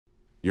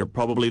You're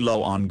probably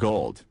low on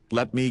gold.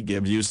 Let me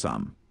give you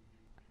some.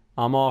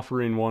 I'm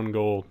offering 1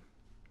 gold.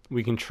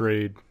 We can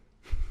trade.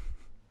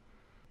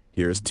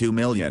 Here's 2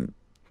 million.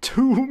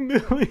 2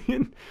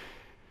 million?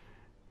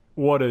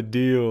 What a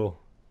deal.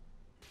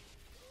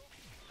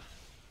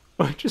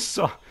 I just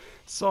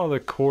saw the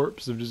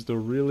corpse of just a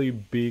really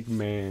big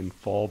man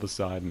fall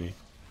beside me.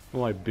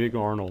 Like Big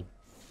Arnold.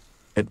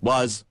 It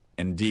was,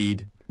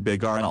 indeed,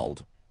 Big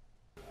Arnold.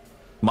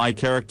 My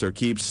character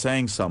keeps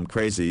saying some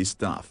crazy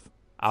stuff.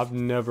 I've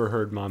never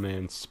heard my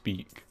man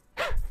speak.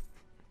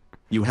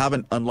 You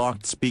haven't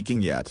unlocked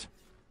speaking yet.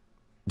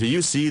 Do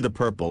you see the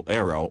purple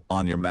arrow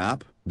on your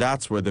map?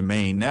 That's where the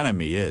main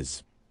enemy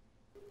is.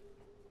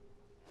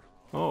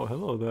 Oh,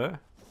 hello there.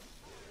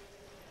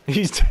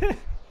 He's dead.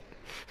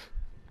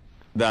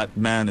 That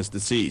man is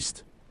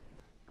deceased.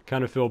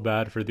 Kind of feel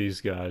bad for these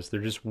guys.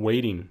 They're just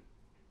waiting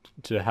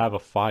to have a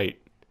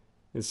fight.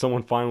 And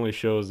someone finally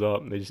shows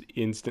up and they just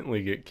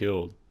instantly get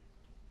killed.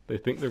 They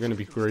think they're gonna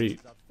be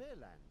great.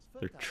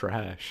 They're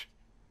trash.